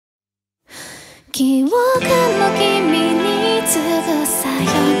記憶の君に次ぐさよ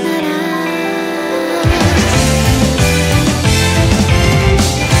なら。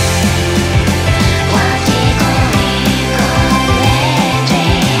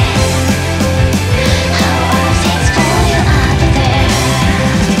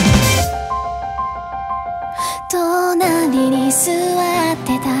隣に座っ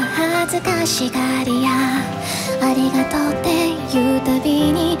てた恥ずかしがりやありがとうって言うた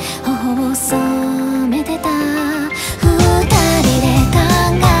びに頬を染めてた。二人で考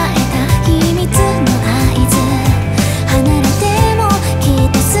えた秘密の合図、離れてもきっ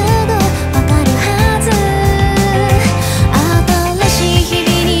とすぐわかるはず。新しい日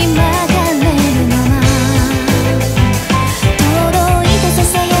々に流れるまま届いてさ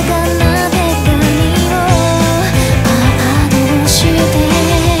さやかな手紙を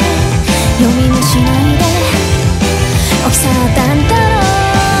読みもしないで起き去ったんだろう。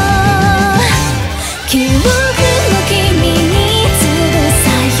記憶の君に次ぐさ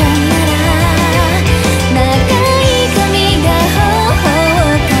よなら。長い髪が頬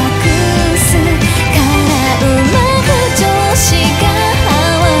を隠すからうまく調子が合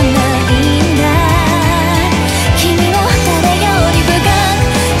わないんだ。君を誰より深く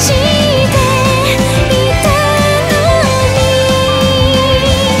知っていたのに、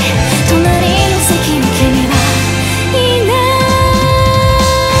隣の席に君はいない。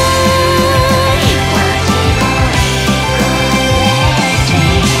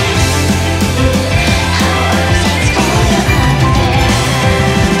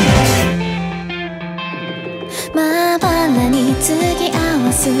まばらに継ぎ合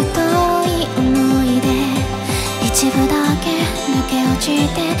わす遠い思い出、一部だけ抜け落ち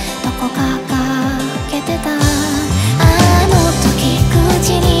てどこかかけてた。あの時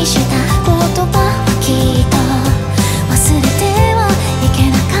口にした言葉